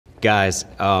Guys,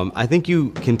 I think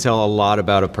you can tell a lot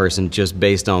about a person just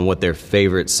based on what their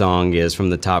favorite song is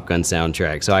from the Top Gun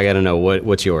soundtrack. So I got to know,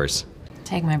 what's yours?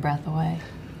 Take My Breath Away.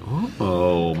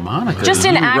 Oh, Monica. Just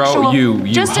an actual,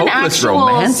 just an actual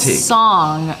romantic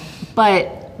song,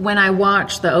 but when I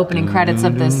watch the opening credits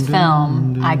of this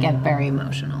film, I get very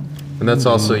emotional. And that's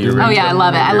also your ringtone. Oh yeah, I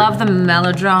love it. I love the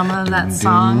melodrama of that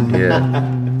song.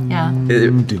 Yeah. Yeah.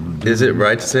 Is it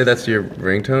right to say that's your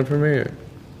ringtone for me? Or?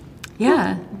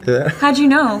 Yeah. How'd you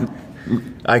know?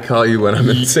 I call you when I'm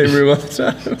in the same room all the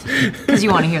time. Because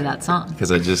you want to hear that song.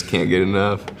 Because I just can't get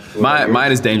enough.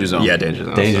 Mine is Danger Zone. Yeah, Danger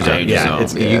Zone. Danger Zone. Yeah,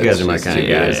 you guys are my kind of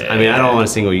guys. Yeah. I mean, I don't want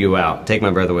to single you out. Take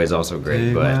My Breath Away is also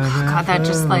great, but... Oh God, that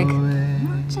just like...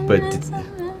 But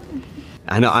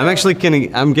I know, I'm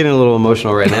getting a little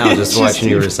emotional right now just watching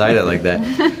you recite it like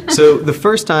that. So the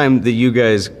first time that you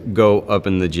guys go up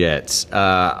in the jets,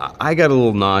 I got a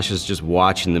little nauseous just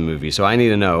watching the movie, so I need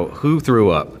to know, who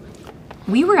threw up?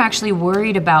 We were actually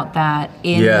worried about that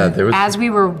as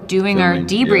we were doing our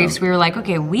debriefs. We were like,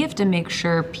 okay, we have to make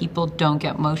sure people don't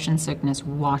get motion sickness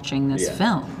watching this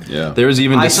film. Yeah. There was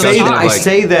even I discussion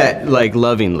say that like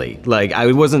lovingly. Like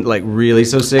I wasn't like really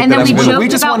so sick. And then we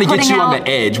just want to get you on the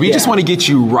edge. We just want to get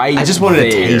you right. I just wanted there.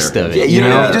 a taste of it. Yeah, you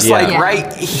know, just like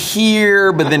right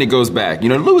here, but then it goes back. You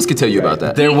know, Lewis could tell you about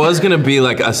that. There was gonna be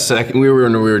like a second. We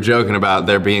were joking about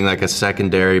there being like a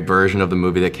secondary version of the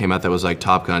movie that came out that was like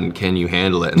Top Gun. Can you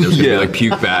handle it? And there was gonna be like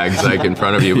puke bags like in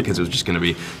front of you because it was just gonna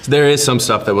be. So there is some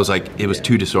stuff that was like it was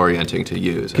too disorienting to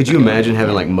use. Could you imagine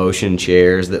having like motion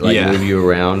chairs that like move you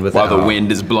around with while the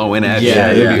wind is blowing at you?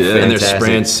 And there's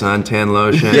sprints, suntan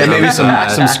lotion. Yeah, maybe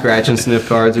some scratch and sniff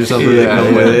cards or something that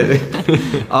come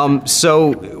with it.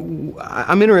 So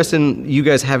I'm interested in you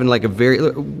guys having like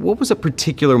what was a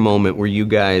particular moment where you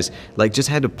guys like just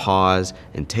had to pause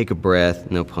and take a breath,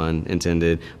 no pun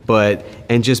intended,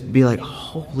 and just be like,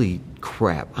 holy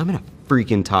crap, I'm in a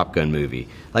freaking Top Gun movie.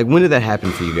 Like, when did that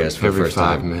happen for you guys for the first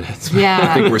time? Every 5 minutes. Yeah.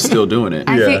 I think we're still doing it.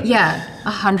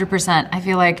 100%. I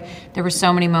feel like there were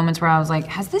so many moments where I was like,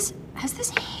 has this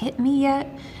hit me yet?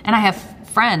 And I have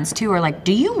friends too who are like,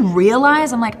 do you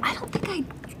realize? I'm like, I don't think I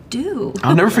do.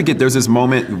 I'll never forget, there's this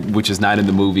moment, which is not in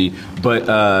the movie, but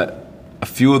a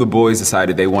few of the boys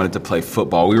decided they wanted to play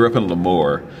football. We were up in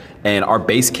Lemoore, and our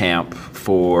base camp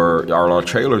for our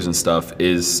trailers and stuff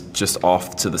is just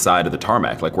off to the side of the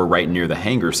tarmac. Like, we're right near the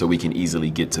hangar so we can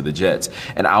easily get to the jets.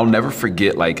 And I'll never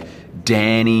forget, like,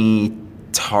 Danny,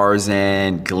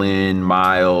 Tarzan, Glenn,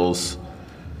 Miles,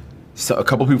 so a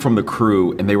couple people from the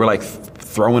crew, and they were like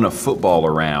throwing a football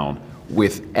around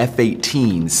with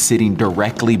F-18s sitting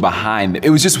directly behind them. It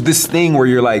was just this thing where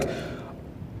you're like,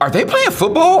 are they playing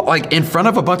football like in front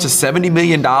of a bunch of $70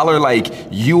 million like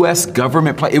U.S.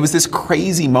 government play? It was this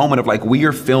crazy moment of like, we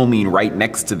are filming right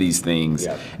next to these things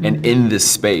and in this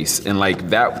space. And like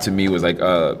that to me was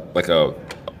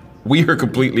we are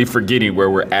completely forgetting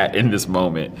where we're at in this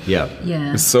moment. Yeah.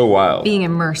 It's so wild. Being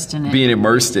immersed in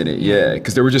it. Yeah.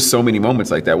 Because there were just so many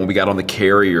moments like that. When we got on the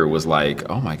carrier was like,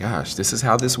 oh my gosh, this is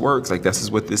how this works. Like, this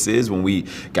is what this is. When we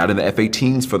got in the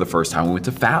F-18s for the first time, we went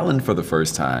to Fallon for the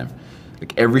first time.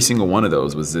 Like, every single one of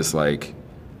those was this like,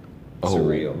 oh,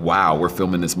 surreal. Wow, we're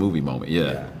filming this movie moment.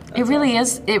 Yeah. It really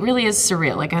is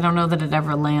surreal. Like, I don't know that it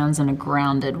ever lands in a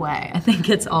grounded way. I think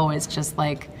it's always just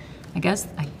like, I guess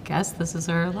this is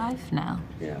our life now.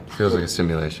 Yeah. Feels like a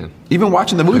simulation. Even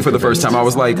watching the movie for the first time, I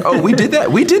was like, oh, we did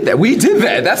that.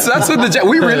 That's what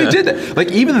we really did that.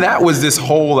 Like, even that was this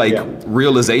whole like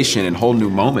realization and whole new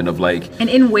moment of like.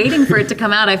 And in waiting for it to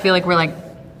come out, I feel like we're like,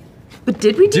 but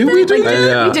did we do that? We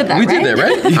did that,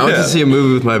 right? I went to see a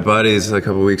movie with my buddies a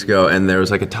couple weeks ago, and there was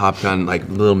like a Top Gun like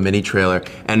little mini trailer,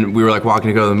 and we were like walking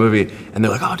to go to the movie, and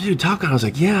they're like, "Oh, dude, Top Gun!" I was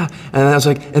like, "Yeah," and I was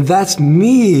like, "And that's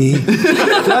me,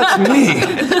 that's me in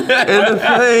the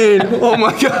plane." Oh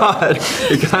my god!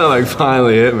 It kind of like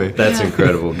finally hit me. That's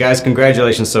incredible, guys!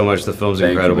 Congratulations so much. The film's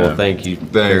incredible. Thank you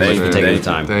very much for taking the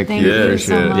time. Thank you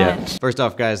so much. Yeah. First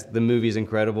off, guys, the movie's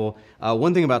incredible.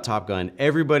 One thing about Top Gun,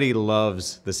 everybody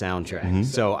loves the soundtrack.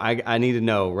 So I need to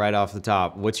know right off the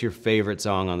top, what's your favorite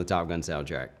song on the Top Gun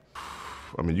soundtrack?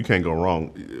 I mean, you can't go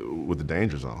wrong with the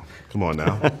Danger Zone. Come on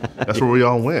now. That's where we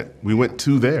all went. We went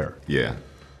to there. Yeah,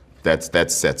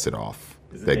 that sets it off.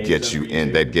 That gets you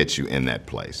in that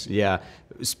place. Yeah.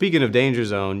 Speaking of Danger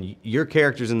Zone, your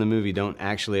characters in the movie don't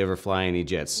actually ever fly any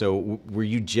jets. So were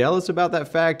you jealous about that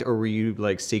fact, or were you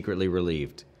like secretly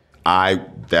relieved?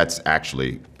 That's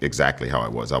actually exactly how I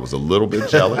was. I was a little bit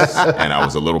jealous and I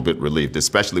was a little bit relieved,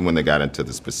 especially when they got into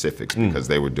the specifics because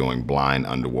they were doing blind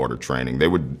underwater training. They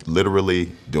were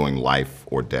literally doing life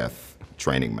or death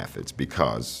training methods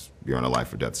because you're in a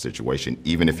life or death situation.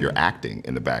 Even if you're acting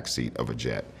in the backseat of a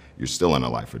jet, you're still in a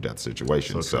life or death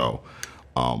situation. So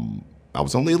I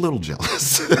was only a little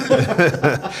jealous.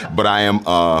 But I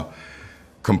am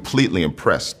completely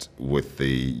impressed with the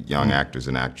young actors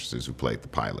and actresses who played the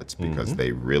pilots, because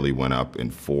they really went up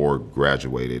in 4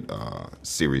 graduated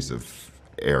series of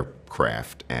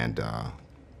aircraft and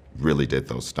really did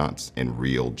those stunts in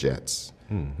real jets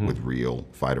with real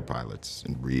fighter pilots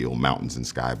and real mountains and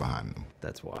sky behind them.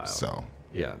 That's wild. So,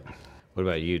 yeah. What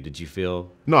about you? Did you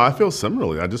feel? No, I feel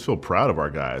similarly. I just feel proud of our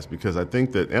guys, because I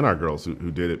think that, and our girls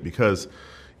who did it, because,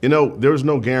 you know, there was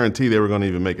no guarantee they were going to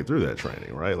even make it through that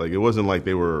training, right? Like, it wasn't like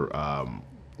they were,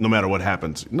 no matter what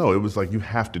happens. No, it was like, you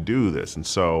have to do this. And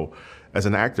so, as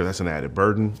an actor, that's an added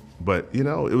burden. But, you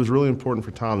know, it was really important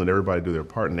for Tom that everybody do their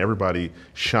part and everybody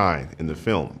shine in the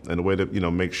film. And the way to, you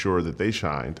know, make sure that they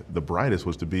shined the brightest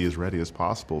was to be as ready as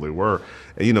possible. They were.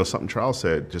 And, you know, something Charles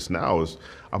said just now is,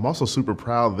 I'm also super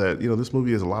proud that, you know, this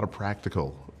movie has a lot of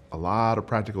practical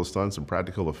stunts and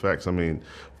practical effects. I mean,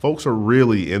 folks are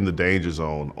really in the danger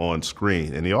zone on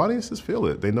screen, and the audiences feel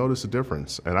it. They notice the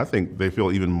difference. And I think they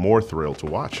feel even more thrilled to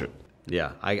watch it.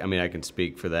 Yeah, I mean, I can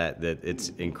speak for that it's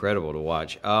incredible to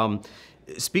watch.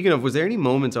 Speaking of, was there any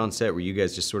moments on set where you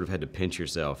guys just sort of had to pinch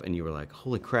yourself and you were like,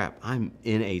 holy crap, I'm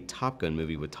in a Top Gun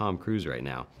movie with Tom Cruise right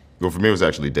now? well, for me, it was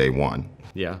actually day one.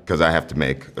 Yeah. Because I have to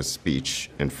make a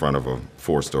speech in front of a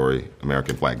 4-story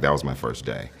American flag. That was my first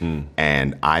day.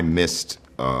 And I missed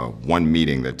one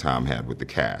meeting that Tom had with the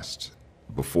cast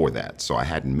before that, so I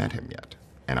hadn't met him yet.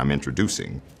 And I'm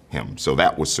introducing him. So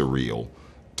that was surreal,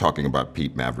 talking about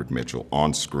Pete Maverick Mitchell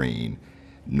on screen,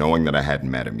 knowing that I hadn't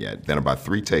met him yet. Then about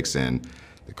 3 takes in,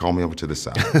 they call me over to the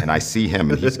side, and I see him,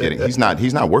 and he's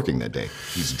not working that day.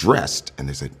 He's dressed, and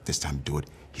they said, this time do it.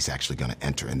 He's actually gonna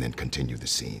enter and then continue the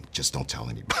scene. Just don't tell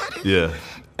anybody. Yeah.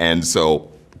 And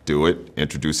so, do it,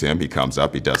 introduce him, he comes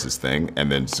up, he does his thing, and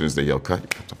then as soon as they yell cut, he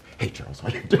comes up, hey Charles, how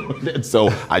you doing? And so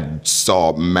I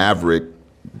saw Maverick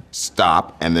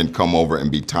stop and then come over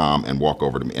and be Tom and walk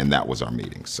over to me, and that was our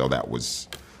meeting. So that was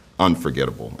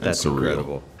unforgettable and That's surreal.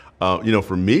 incredible. You know,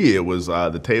 for me, it was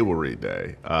the table read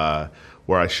day,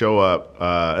 where I show up,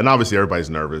 and obviously everybody's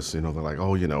nervous. You know, they're like,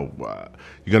 oh, you know,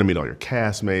 you're gonna meet all your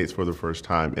castmates for the first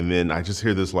time, and then I just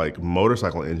hear this like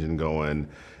motorcycle engine going,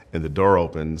 and the door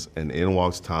opens, and in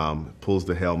walks Tom, pulls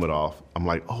the helmet off. I'm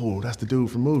like, oh, that's the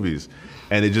dude from movies,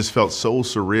 and it just felt so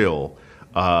surreal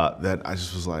that I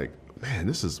just was like,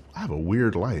 man, I have a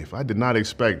weird life. I did not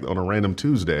expect on a random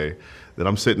Tuesday that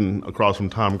I'm sitting across from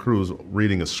Tom Cruise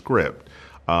reading a script.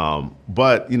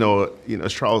 But you know,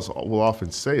 as Charles will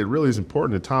often say, it really is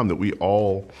important to Tom that we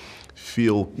all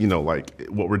feel, you know, like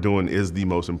what we're doing is the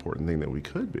most important thing that we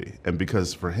could be. And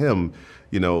because for him,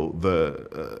 you know,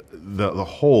 the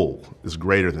whole is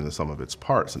greater than the sum of its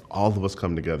parts, and all of us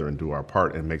come together and do our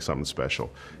part and make something special.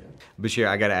 Bashir,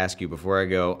 I got to ask you before I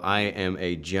go, I am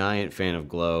a giant fan of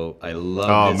Glow. I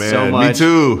loved it so man, much. me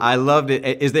too. I loved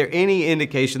it. Is there any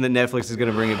indication that Netflix is going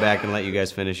to bring it back and let you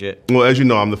guys finish it? Well, as you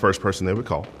know, I'm the first person they would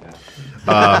call.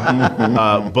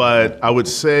 But I would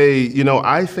say, you know,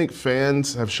 I think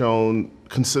fans have shown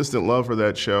consistent love for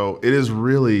that show. It is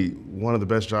really one of the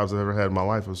best jobs I've ever had in my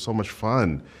life. It was so much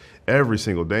fun every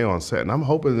single day on set. And I'm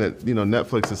hoping that, you know,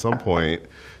 Netflix at some point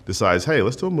decides, hey,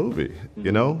 let's do a movie.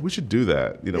 You know, we should do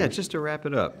that. You know, Yeah, just to wrap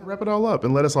it up. wrap it all up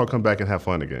and let us all come back and have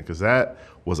fun again, because that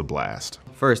was a blast.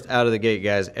 First, out of the gate,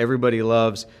 guys, everybody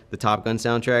loves the Top Gun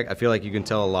soundtrack. I feel like you can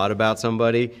tell a lot about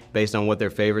somebody based on what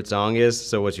their favorite song is.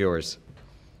 So what's yours?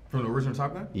 From the original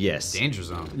Top Gun? Yes. Danger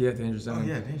Zone. Yeah, Danger Zone. Oh,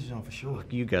 yeah, Danger Zone for sure.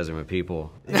 You guys are my people.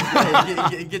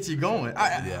 It gets you going.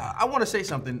 I want to say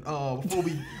something before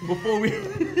we.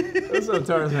 What's up,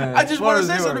 Tarzan? I just What want to is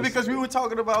say something yours? because we were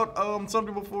talking about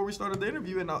something before we started the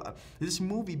interview, and this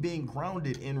movie being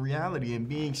grounded in reality and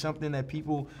being something that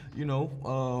people, you know,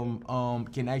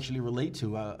 can actually relate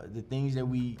to. The things that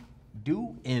we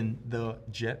do in the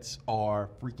jets are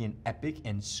freaking epic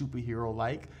and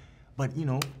superhero-like, but you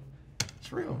know,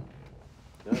 it's real.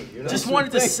 Just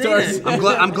wanted to say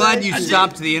that. I'm glad you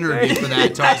stopped the interview for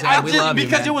that, Tarzan. We love you,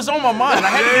 because man. it was on my mind. I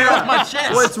had to get it off my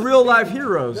chest. Well, it's real life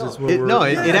heroes. Is what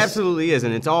It absolutely is,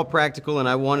 and it's all practical. And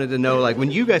I wanted to know, like,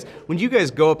 when you guys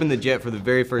go up in the jet for the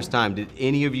very first time, did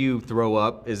any of you throw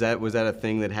up? Was that a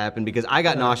thing that happened? Because I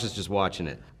got nauseous just watching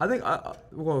it. I think,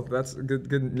 well, that's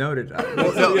good noted. By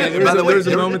the way, there was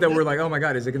a moment that we're like, oh my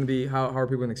God, is it going to be, how are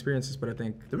people going to experience this? But I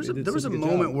think There was a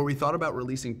moment where we thought about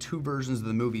releasing 2 versions of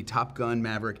the movie, Top Gun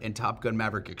Maverick and Top Gun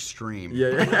Maverick Extreme.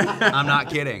 Yeah. I'm not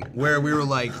kidding. Where we were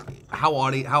like, how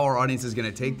our audience is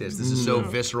going to take this? This is so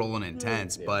visceral and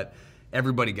intense, but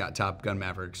everybody got Top Gun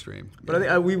Maverick Extreme. But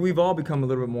I think we've all become a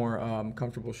little bit more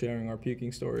comfortable sharing our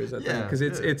puking stories. I think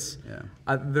because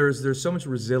there's so much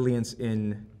resilience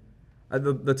in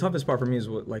The toughest part for me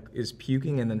is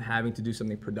puking and then having to do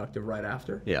something productive right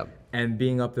after. Yeah. And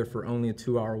being up there for only a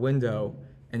 2-hour window,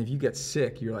 and if you get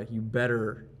sick, you're like, you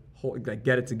better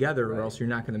get it together, or else you're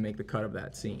not going to make the cut of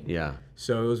that scene. Yeah.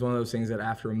 So it was one of those things that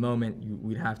after a moment,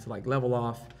 we'd have to like level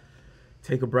off,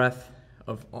 take a breath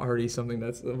of already something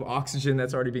of oxygen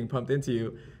that's already being pumped into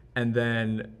you, and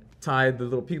then tie the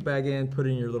little puke bag in, put it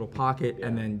in your little pocket,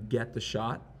 and then get the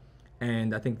shot.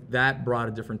 And I think that brought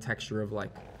a different texture of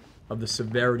the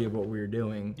severity of what we were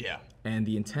doing, and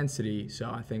the intensity.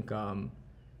 So I think,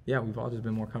 we've all just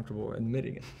been more comfortable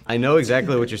admitting it. I know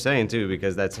exactly what you're saying too,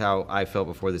 because that's how I felt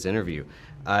before this interview.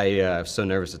 I'm so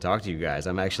nervous to talk to you guys.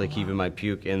 I'm actually keeping my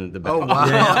puke in the back. Oh wow!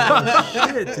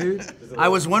 Yeah. Shit, dude. I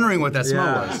was wondering what that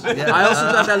smell was. Yeah. I also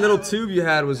thought that little tube you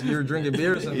had was you were drinking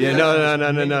beer or something. Yeah,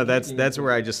 no. That's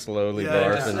where I just slowly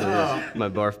barf into my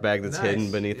barf bag that's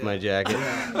hidden beneath my jacket.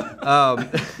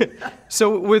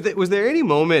 So was there any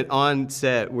moment on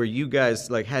set where you guys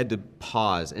like had to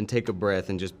pause and take a breath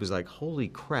and just was like, holy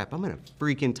crap, I'm in a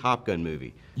freaking Top Gun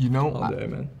movie? You know, All day,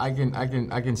 man. I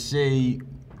can say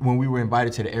when we were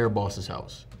invited to the Air Boss's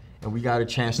house and we got a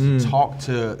chance to talk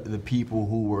to the people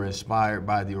who were inspired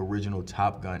by the original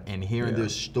Top Gun and hearing their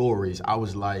stories, I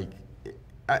was like,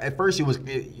 at first it was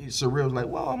surreal. It was like,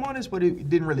 well, I'm on this, but it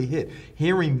didn't really hit.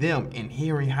 Hearing them and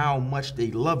hearing how much they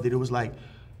loved it, it was like,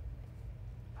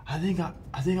 I think I'm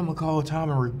gonna call Tom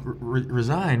and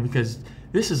resign because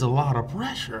this is a lot of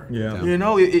pressure. Yeah. You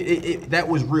know, that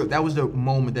was real. That was the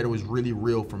moment that it was really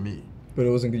real for me. But it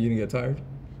wasn't good. You didn't get tired?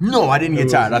 No, I didn't get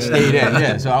tired. I stayed in.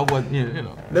 Yeah, so I was, you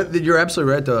know. You're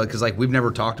absolutely right though, because like we've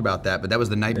never talked about that, but that was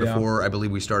the night before I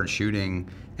believe we started shooting,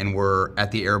 and we're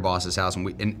at the Air Boss's house,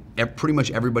 and pretty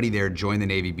much everybody there joined the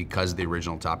Navy because of the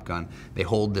original Top Gun. They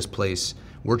hold this place.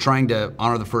 We're trying to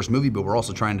honor the first movie, but we're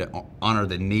also trying to honor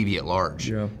the Navy at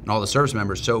large and all the service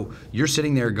members. So you're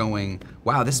sitting there going,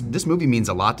 wow, this movie means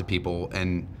a lot to people,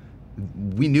 and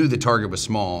we knew the target was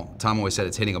small. Tom always said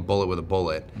it's hitting a bullet with a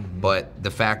bullet, but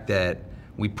the fact that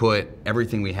we put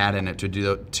everything we had in it to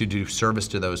do service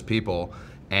to those people,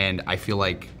 and I feel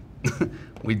like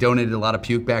we donated a lot of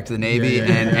puke back to the Navy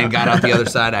and got out the other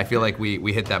side. I feel like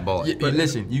we hit that bullet. But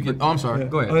listen, you can. Oh, I'm sorry.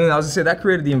 Go ahead. I was gonna say that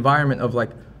created the environment of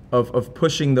of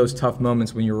pushing those tough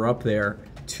moments when you were up there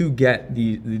to get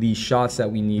these shots that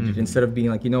we needed. Instead of being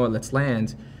like, you know what, let's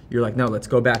land. You're like, no, let's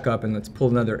go back up and let's pull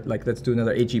another. Let's do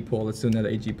another HE pull. Let's do another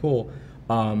HE pull.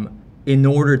 In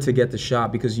order to get the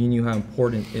shot, because you knew how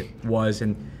important it was,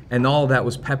 and all of that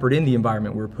was peppered in the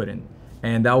environment we were put in.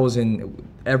 And that was in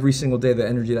every single day. The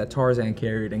energy that Tarzan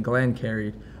carried and Glen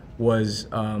carried was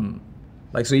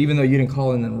so even though you didn't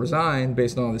call in and resign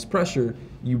based on all this pressure,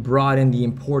 you brought in the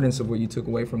importance of what you took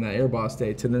away from that Air Boss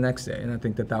day to the next day. And I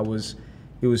think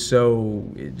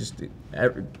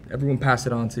everyone passed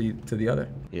it on to the other.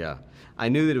 Yeah. I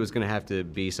knew that it was going to have to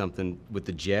be something with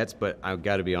the jets, but I've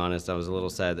got to be honest, I was a little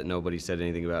sad that nobody said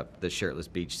anything about the shirtless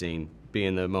beach scene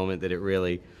being the moment that it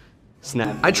really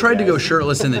snapped. I tried to go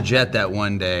shirtless in the jet that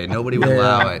one day. Nobody would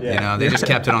allow it. You know, they just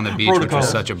kept it on the beach, which was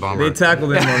such a bummer. They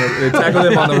tackled him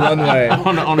on the runway.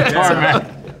 on the tarmac.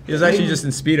 He was actually just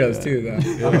in Speedos too,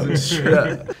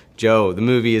 though. Joe, the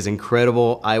movie is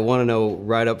incredible. I want to know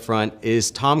right up front,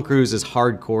 is Tom Cruise as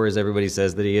hardcore as everybody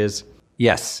says that he is?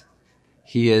 Yes.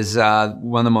 He is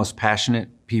one of the most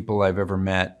passionate people I've ever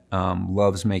met,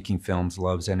 loves making films,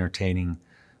 loves entertaining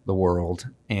the world,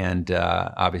 and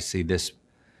obviously this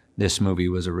movie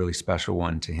was a really special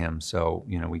one to him, so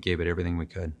we gave it everything we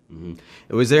could.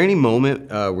 Was there any moment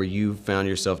where you found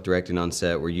yourself directing on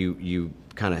set where you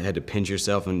kind of had to pinch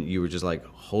yourself and you were just like,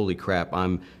 holy crap,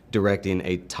 I'm directing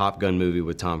a Top Gun movie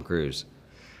with Tom Cruise?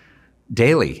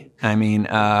 Daily. I mean,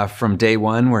 from day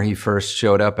one where he first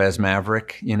showed up as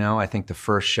Maverick, I think the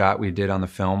first shot we did on the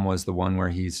film was the one where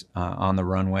he's on the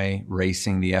runway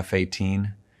racing the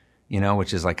F-18,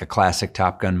 which is like a classic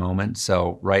Top Gun moment.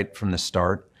 So right from the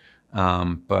start.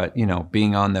 But,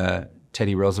 being on the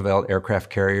Teddy Roosevelt aircraft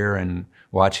carrier and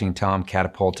watching Tom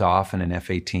catapult off in an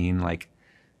F-18,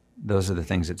 those are the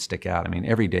things that stick out. I mean,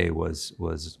 every day was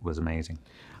amazing.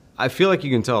 I feel like you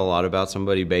can tell a lot about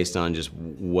somebody based on just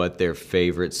what their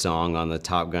favorite song on the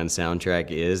Top Gun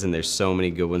soundtrack is, and there's so many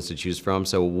good ones to choose from.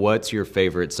 So what's your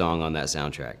favorite song on that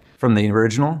soundtrack? From the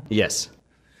original? Yes.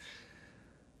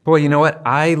 Boy, you know what?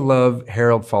 I love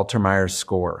Harold Faltermeyer's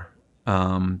score.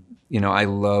 I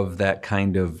love that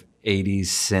kind of 80s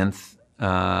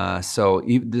synth. So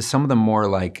some of the more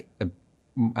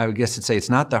I guess I'd say it's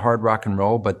not the hard rock and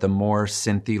roll, but the more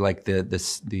synthy, like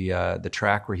the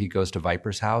track where he goes to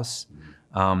Viper's house.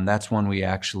 That's one we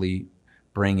actually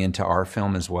bring into our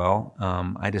film as well.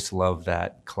 I just love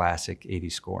that classic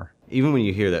 80s score. even when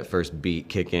you hear that first beat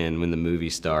kick in when the movie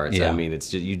starts, I mean, it's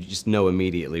just, you just know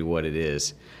immediately what it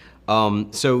is.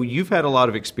 So you've had a lot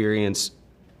of experience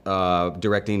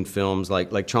directing films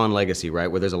like Tron Legacy, right,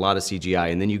 where there's a lot of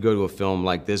CGI, and then you go to a film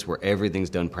like this where everything's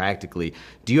done practically.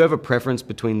 Do you have a preference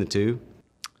between the two?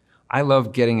 I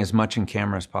love getting as much in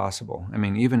camera as possible. I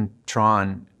mean, even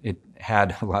Tron, it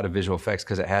had a lot of visual effects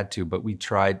because it had to, but we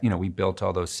tried, you know, we built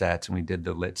all those sets and we did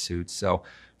the lit suits. So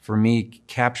for me,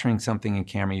 capturing something in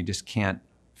camera, you just can't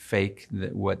fake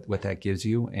what that gives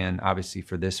you. And obviously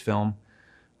for this film,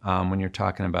 when you're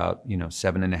talking about, you know,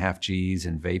 7.5 Gs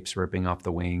and vapes ripping off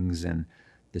the wings and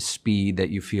the speed that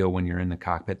you feel when you're in the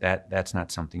cockpit, that's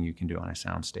not something you can do on a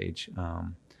soundstage.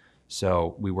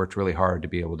 So we worked really hard to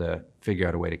be able to figure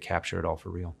out a way to capture it all for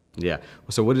real. Yeah.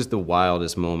 So what is the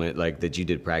wildest moment like that you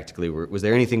did practically? Was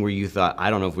there anything where you thought, I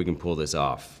don't know if we can pull this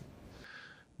off?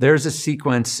 There's a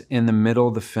sequence in the middle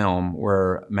of the film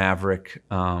where Maverick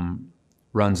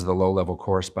runs the low-level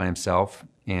course by himself,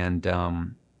 and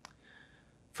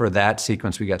for that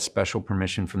sequence, we got special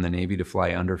permission from the Navy to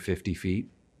fly under 50 feet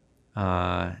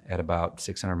at about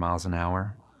 600 miles an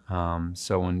hour.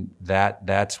 So when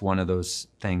that's one of those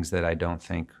things that I don't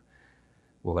think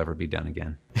will ever be done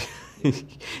again.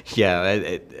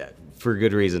 Yeah, for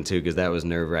good reason too, because that was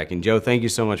nerve-wracking. Joe, thank you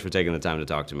so much for taking the time to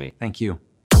talk to me. Thank you.